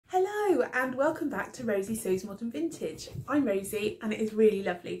Hello and welcome back to Rosie Sews Modern Vintage. I'm Rosie and it is really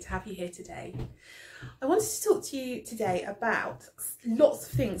lovely to have you here today. I wanted to talk to you today about lots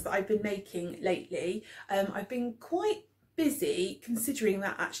of things that I've been making lately. I've been quite busy considering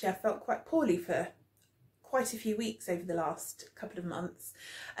that actually I felt quite poorly for quite a few weeks over the last couple of months,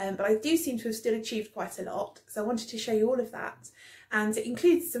 but I do seem to have still achieved quite a lot, so I wanted to show you all of that. And it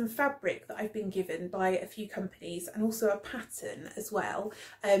includes some fabric that I've been given by a few companies and also a pattern as well.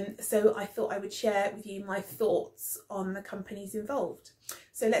 So I thought I would share with you my thoughts on the companies involved.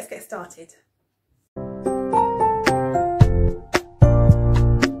 So let's get started.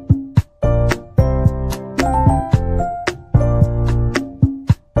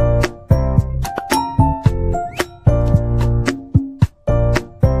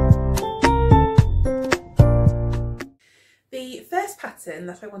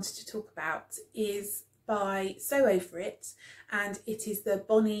 That I wanted to talk about is by Sew Over It, and it is the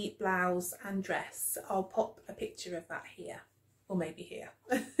Bonnie blouse and dress. I'll pop a picture of that here, or maybe here.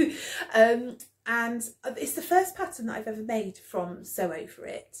 And it's the first pattern that I've ever made from Sew Over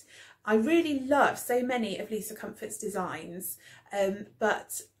It. I really love so many of Lisa Comfort's designs,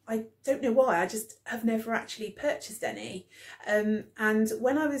 but I don't know why, I just have never actually purchased any. And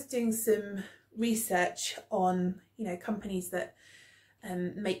when I was doing some research on, companies that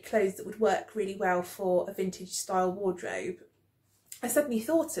make clothes that would work really well for a vintage style wardrobe, I suddenly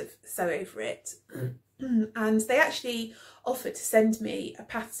thought of Sew Over It. And they actually offered to send me a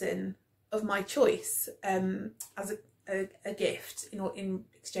pattern of my choice as a gift in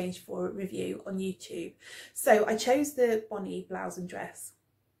exchange for a review on YouTube. So I chose the Bonnie blouse and dress,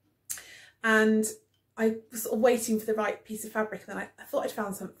 and I was sort of waiting for the right piece of fabric, and then I thought I'd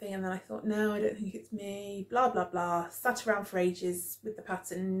found something, and then I thought, no, I don't think it's me, blah blah blah. Sat around for ages with the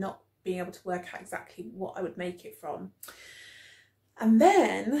pattern, not being able to work out exactly what I would make it from. And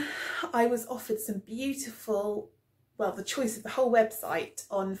then I was offered some beautiful, well, the choice of the whole website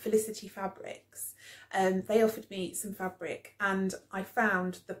on Felicity Fabrics. They offered me some fabric and I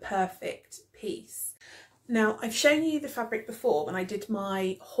found the perfect piece. Now, I've shown you the fabric before when I did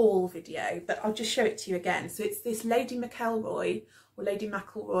my haul video, but I'll just show it to you again. So it's this Lady McElroy, or Lady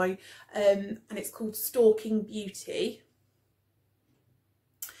McElroy, and it's called Stalking Beauty.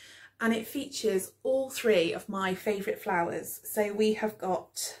 And it features all three of my favourite flowers. So we have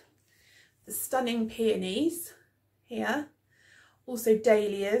got the stunning peonies here, also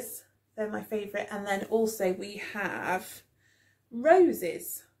dahlias, they're my favourite, and then also we have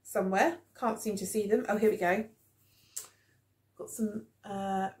roses somewhere, can't seem to see them. Oh, here we go. Got some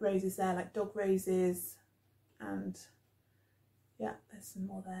roses there, like dog roses, and yeah, there's some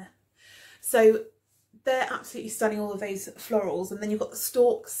more there. So they're absolutely stunning, all of those florals, and then you've got the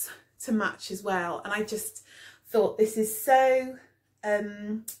stalks to match as well. And I just thought this is so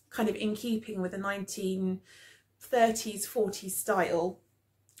kind of in keeping with the 1930s, 40s style.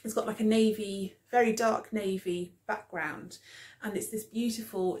 It's got like a navy, very dark navy background, and it's this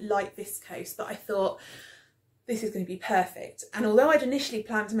beautiful light viscose that I thought this is going to be perfect. And although I'd initially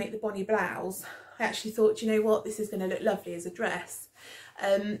planned to make the Bonnie blouse, I actually thought, you know what, this is going to look lovely as a dress.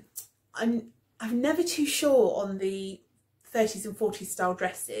 I'm never too sure on the 30s and 40s style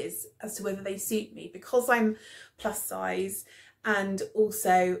dresses as to whether they suit me, because I'm plus size and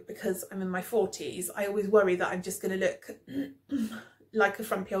also because I'm in my 40s. I always worry that I'm just going to look like a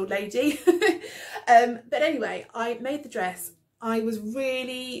frumpy old lady. But anyway, I made the dress. I was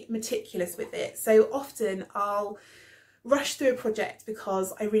really meticulous with it. So often I'll rush through a project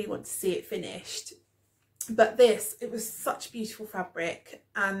because I really want to see it finished. But this, it was such beautiful fabric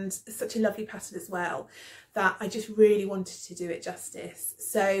and such a lovely pattern as well, that I just really wanted to do it justice.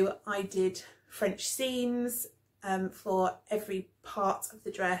 So I did French seams for every part of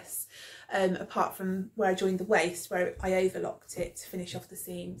the dress, apart from where I joined the waist, where I overlocked it to finish off the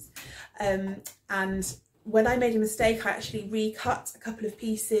seams. And when I made a mistake, I actually recut a couple of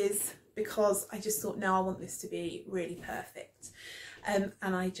pieces because I just thought, no, I want this to be really perfect. And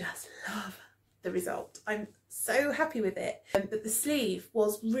I just love the result. I'm so happy with it. But the sleeve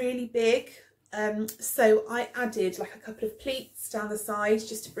was really big, so I added like a couple of pleats down the side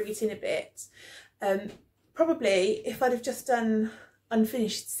just to bring it in a bit. Probably if I'd have just done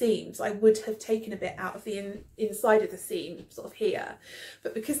unfinished seams, I would have taken a bit out of the inside of the seam, sort of here,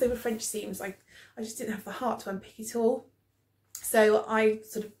 but because they were French seams, I just didn't have the heart to unpick it all. So I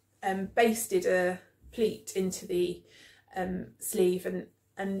sort of basted a pleat into the sleeve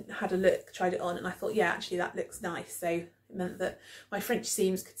and had a look, tried it on, and I thought, yeah, actually that looks nice. So it meant that my French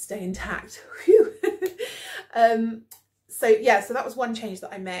seams could stay intact. Whew. So yeah, so that was one change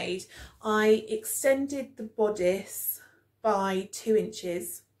that I made. I extended the bodice by 2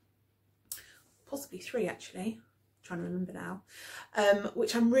 inches possibly 3 actually, I'm trying to remember now,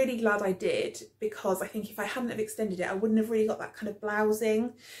 which I'm really glad I did, because I think if I hadn't have extended it I wouldn't have really got that kind of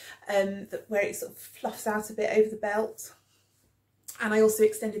blousing where it sort of fluffs out a bit over the belt. And I also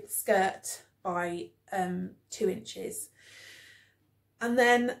extended the skirt by 2 inches. And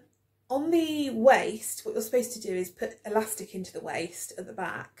then on the waist, what you're supposed to do is put elastic into the waist at the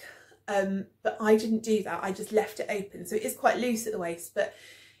back, but I didn't do that. I just left it open, so it is quite loose at the waist, but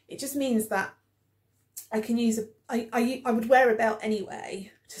it just means that I can use I would wear a belt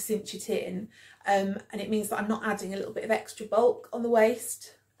anyway to cinch it in, and it means that I'm not adding a little bit of extra bulk on the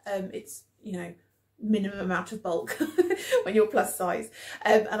waist. It's, you know, minimum amount of bulk when you're plus size,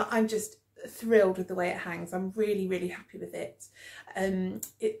 and I'm just thrilled with the way it hangs. I'm really, really happy with it.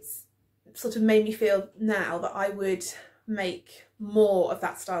 It's sort of made me feel now that I would make more of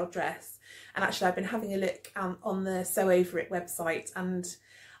that style dress, and actually I've been having a look on the Sew Over It website, and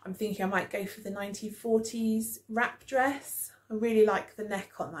I'm thinking I might go for the 1940s wrap dress. I really like the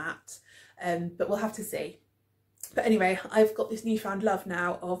neck on that, but we'll have to see. But anyway, I've got this newfound love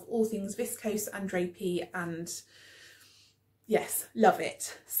now of all things viscose and drapey, and yes, love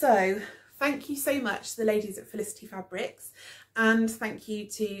it. So thank you so much to the ladies at Felicity Fabrics, and thank you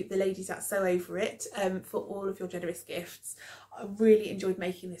to the ladies at Sew Over It for all of your generous gifts. I really enjoyed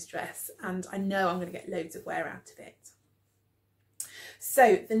making this dress, and I know I'm going to get loads of wear out of it.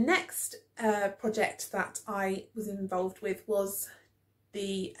 So the next project that I was involved with was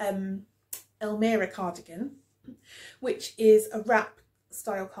the Elmira cardigan, which is a wrap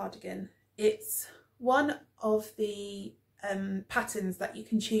style cardigan. It's one of the patterns that you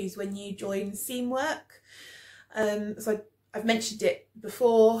can choose when you join Seamwork. So I've mentioned it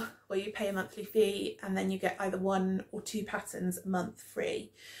before, where you pay a monthly fee and then you get either 1 or 2 patterns a month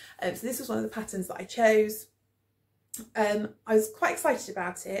free. So this was one of the patterns that I chose. I was quite excited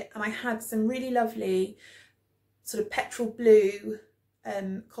about it, and I had some really lovely sort of petrol blue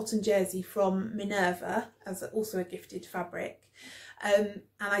cotton jersey from Minerva as also a gifted fabric, and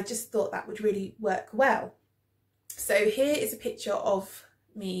I just thought that would really work well. So here is a picture of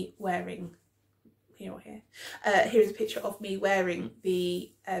me wearing, here is a picture of me wearing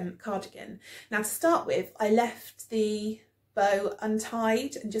the cardigan. Now, to start with, I left the bow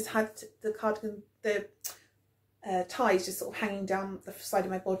untied and just had the cardigan, the ties just sort of hanging down the side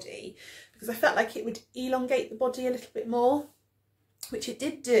of my body, because I felt like it would elongate the body a little bit more, which it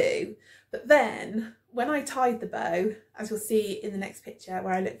did do. But then when I tied the bow, as you'll see in the next picture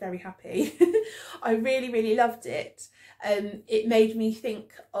where I look very happy, I really, really loved it. It made me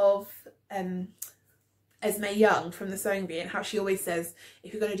think of Esme Young from the Sewing Bee, and how she always says,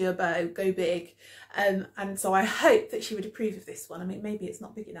 if you're going to do a bow, go big. And so I hope that she would approve of this one. I mean, maybe it's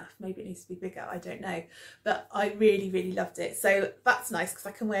not big enough, maybe it needs to be bigger, I don't know, but I really, really loved it. So that's nice, because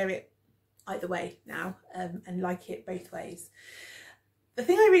I can wear it either way now, and like it both ways. The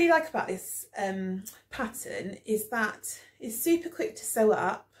thing I really like about this pattern is that it's super quick to sew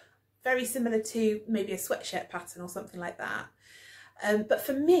up, very similar to maybe a sweatshirt pattern or something like that. But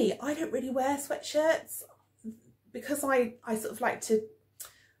for me, I don't really wear sweatshirts, because I sort of like to,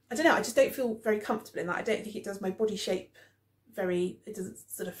 I don't know, I just don't feel very comfortable in that. I don't think it does my body shape it doesn't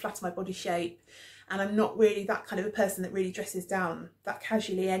sort of flatter my body shape, and I'm not really that kind of a person that really dresses down that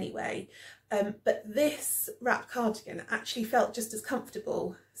casually anyway. But this wrap cardigan actually felt just as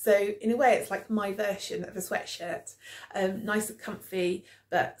comfortable. So in a way, it's like my version of a sweatshirt, nice and comfy,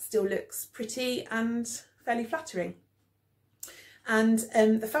 but still looks pretty and fairly flattering. And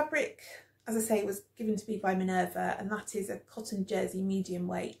the fabric, as I say, was given to me by Minerva, and that is a cotton jersey medium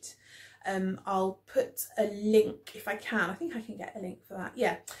weight. I'll put a link, if I can, I think I can get a link for that,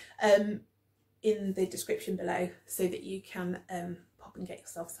 yeah, in the description below, so that you can pop and get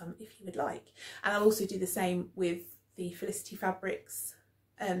yourself some if you would like. And I'll also do the same with the Felicity Fabrics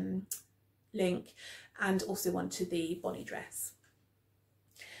link, and also one to the Bonnie dress.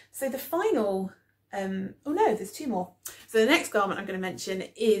 So the final, oh no, there's 2 more. So the next garment I'm going to mention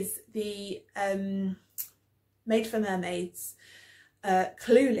is the Made for Mermaids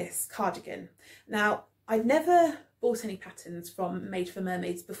Clueless cardigan. Now, I'd never bought any patterns from Made for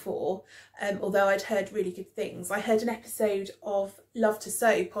Mermaids before, although I'd heard really good things. I heard an episode of Love to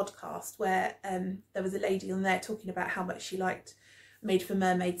Sew podcast where there was a lady on there talking about how much she liked Made for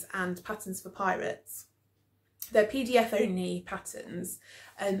Mermaids and Patterns for Pirates. They're PDF only patterns,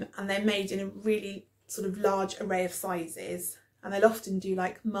 and they're made in a really sort of large array of sizes, and they'll often do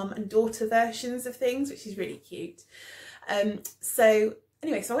like mum and daughter versions of things, which is really cute. So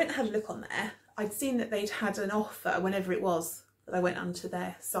anyway, so I went and had a look on there. I'd seen that they'd had an offer whenever it was that I went onto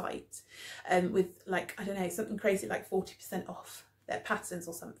their site, with like, I don't know, something crazy like 40% off their patterns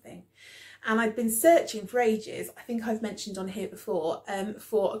or something. And I'd been searching for ages, I think I've mentioned on here before,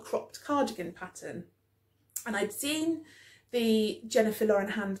 for a cropped cardigan pattern. And I'd seen the Jennifer Lauren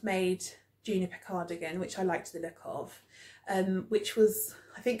handmade juniper cardigan, which I liked the look of, which was,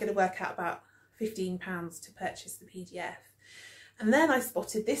 I think, going to work out about £15 to purchase the PDF. And then I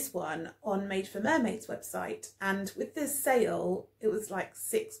spotted this one on Made for Mermaid's website, and with this sale it was like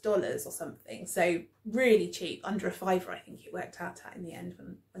 $6 or something, so really cheap, under a fiver I think it worked out at in the end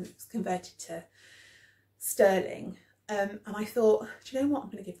when it was converted to sterling. And I thought, do you know what, I'm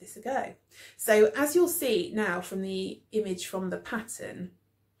going to give this a go. So as you'll see now from the image from the pattern,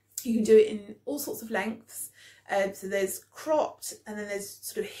 you can do it in all sorts of lengths. So there's cropped, and then there's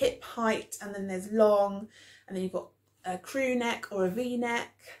sort of hip height, and then there's long, and then you've got a crew neck or a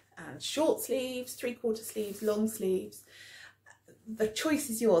V-neck, and short sleeves, 3/4 sleeves, long sleeves. The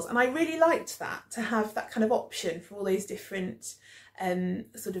choice is yours, and I really liked that, to have that kind of option for all those different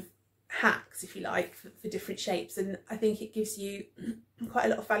sort of hacks, if you like, for different shapes, and I think it gives you quite a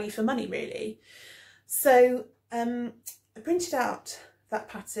lot of value for money, really. So I printed out that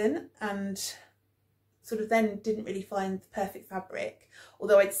pattern and sort of then didn't really find the perfect fabric,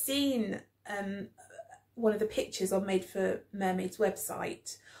 although I'd seen one of the pictures on Made for Mermaid's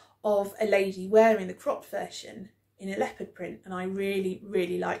website of a lady wearing the cropped version in a leopard print, and I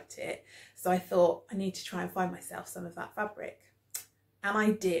really liked it. So I thought I need to try and find myself some of that fabric, and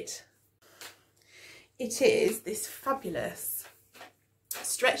I did. It is this fabulous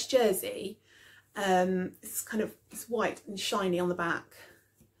stretch jersey. It's white and shiny on the back,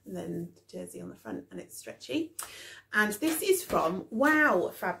 and then the jersey on the front, and it's stretchy. And this is from Wow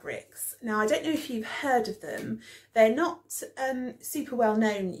Fabrics. Now, I don't know if you've heard of them. They're not super well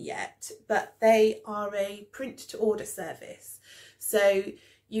known yet, but they are a print to order service. So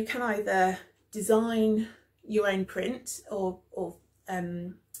you can either design your own print or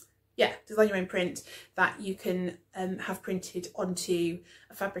design your own print that you can have printed onto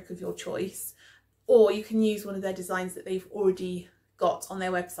a fabric of your choice, or you can use one of their designs that they've already got on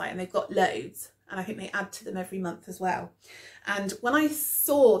their website, and they've got loads, and I think they add to them every month as well. And when I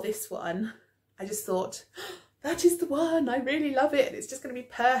saw this one, I just thought, oh, that is the one, I really love it, and it's just going to be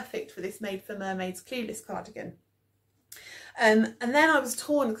perfect for this Made for Mermaid's Clueless cardigan. And then I was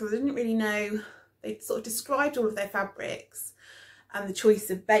torn because I didn't really know, they sort of described all of their fabrics and the choice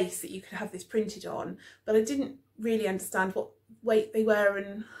of base that you could have this printed on, but I didn't really understand what weight they were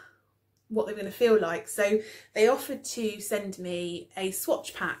and what they were going to feel like. So they offered to send me a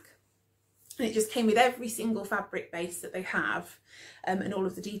swatch pack, and it just came with every single fabric base that they have, and all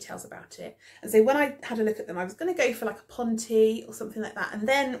of the details about it. And so when I had a look at them, I was going to go for like a ponte or something like that, and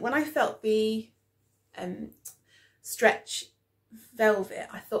then when I felt the stretch velvet,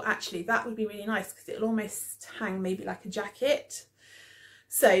 I thought actually that would be really nice because it'll almost hang maybe like a jacket.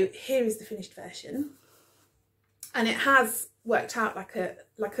 So here is the finished version, and it has worked out like a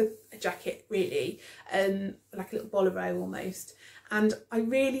jacket, really, like a little bolero almost. And I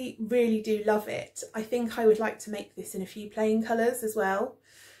really do love it. I think I would like to make this in a few plain colours as well.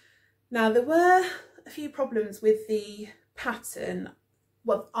 Now, there were a few problems with the pattern,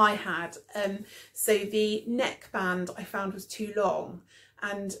 well, I had. So the neckband I found was too long,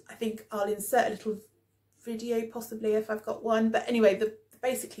 and I think I'll insert a little video possibly if I've got one. But anyway,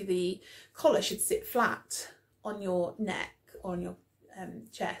 basically the collar should sit flat on your neck or on your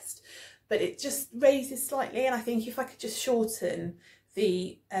chest, but it just raises slightly, and I think if I could just shorten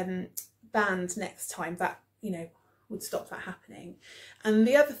the band next time, that, you know, would stop that happening. And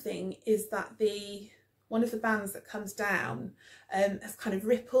the other thing is that one of the bands that comes down has kind of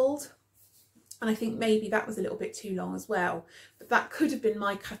rippled, and I think maybe that was a little bit too long as well, but that could have been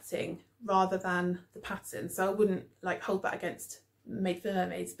my cutting rather than the pattern, so I wouldn't like hold that against Made for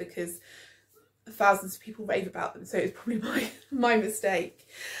Mermaids because thousands of people rave about them, so it's probably my mistake.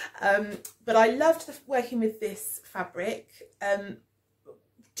 But I loved working with this fabric.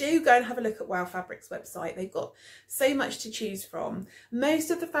 Do go and have a look at Wow Fabrics website. They've got so much to choose from.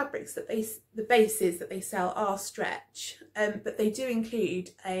 Most of the fabrics that the bases that they sell are stretch, but they do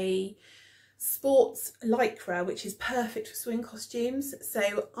include a sports lycra, which is perfect for swim costumes.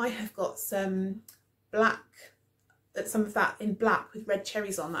 So I have got some of that in black with red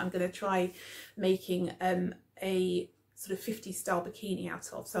cherries on that I'm going to try making a sort of 50s style bikini out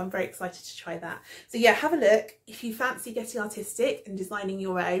of, so I'm very excited to try that. So yeah, have a look. If you fancy getting artistic and designing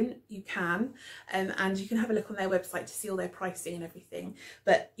your own, you can, and you can have a look on their website to see all their pricing and everything,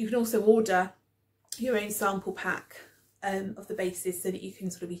 but you can also order your own sample pack of the bases so that you can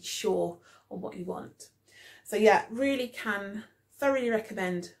sort of be sure on what you want. So yeah, really can thoroughly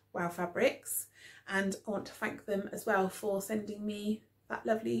recommend Wow Fabrics. and I want to thank them as well for sending me that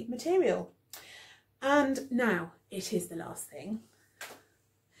lovely material. And now it is the last thing.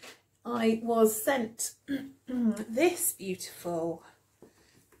 I was sent this beautiful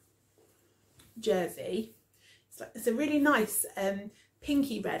jersey. It's a really nice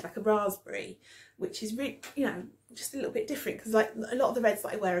pinky red, like a raspberry, which is really, you know, just a little bit different, because like a lot of the reds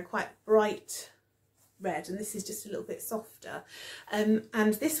that I wear are quite bright red, and this is just a little bit softer.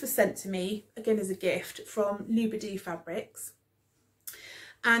 And this was sent to me again as a gift from leopard fabrics,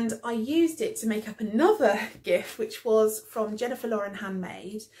 and I used it to make up another gift, which was from Jennifer Lauren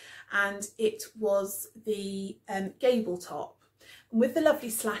Handmade, and it was the gable top with the lovely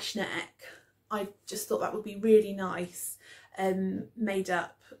slash neck. I just thought that would be really nice, made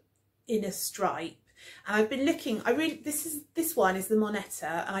up in a stripe. And I've been looking, this one is the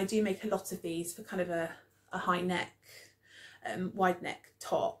Moneta, and I do make a lot of these for kind of a high neck, wide neck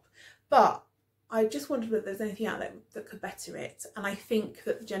top. But I just wondered whether there's anything out there that could better it. And I think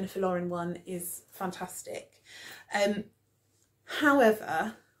that the Jennifer Lauren one is fantastic.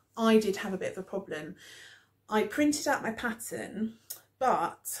 However, I did have a bit of a problem. I printed out my pattern,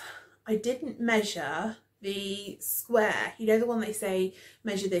 but I didn't measure the square, you know, the one they say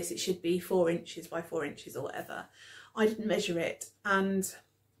measure this, it should be 4 inches by 4 inches or whatever. I didn't measure it, and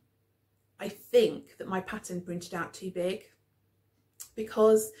I think that my pattern printed out too big,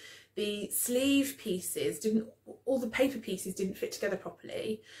 because the sleeve pieces didn't, all the paper pieces didn't fit together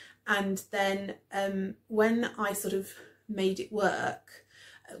properly, and then when I sort of made it work,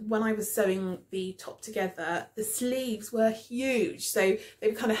 when I was sewing the top together, the sleeves were huge, so they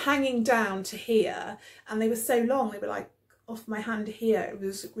were kind of hanging down to here, and they were so long, they were like off my hand here. It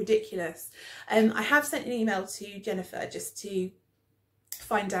was ridiculous. I have sent an email to Jennifer just to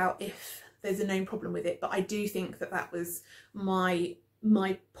find out if there's a known problem with it, but I do think that that was my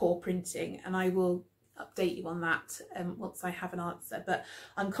poor printing, and I will update you on that once I have an answer. But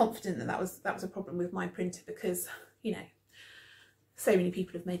I'm confident that that was a problem with my printer, because, you know, so many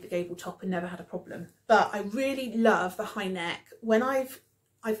people have made the gable top and never had a problem. But I really love the high neck. When I've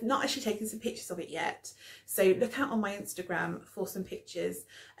not actually taken some pictures of it yet, so look out on my Instagram for some pictures.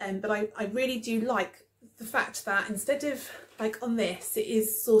 But I really do like the fact that instead of like on this, it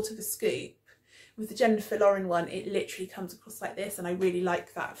is sort of a scoop. With the Jennifer Lauren one, it literally comes across like this, and I really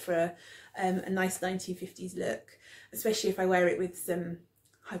like that for a nice 1950s look, especially if I wear it with some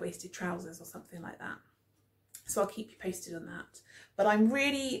high-waisted trousers or something like that. So I'll keep you posted on that. But I'm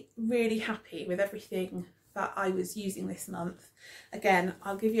really, really happy with everything that I was using this month. Again,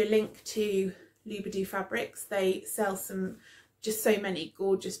 I'll give you a link to leopard fabrics. They sell just so many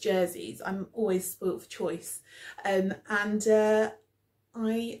gorgeous jerseys. I'm always spoilt for choice. I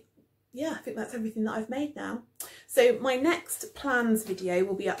think that's everything that I've made now. So my next plans video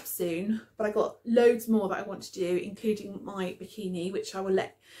will be up soon, but I got loads more that I want to do, including my bikini, which I will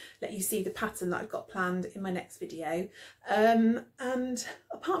let you see the pattern that I've got planned in my next video. And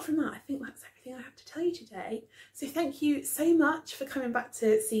apart from that, I think that's everything I have to tell you today. So thank you so much for coming back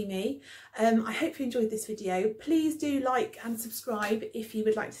to see me. I hope you enjoyed this video. Please do like and subscribe if you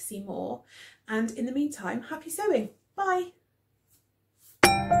would like to see more. And in the meantime, happy sewing. Bye.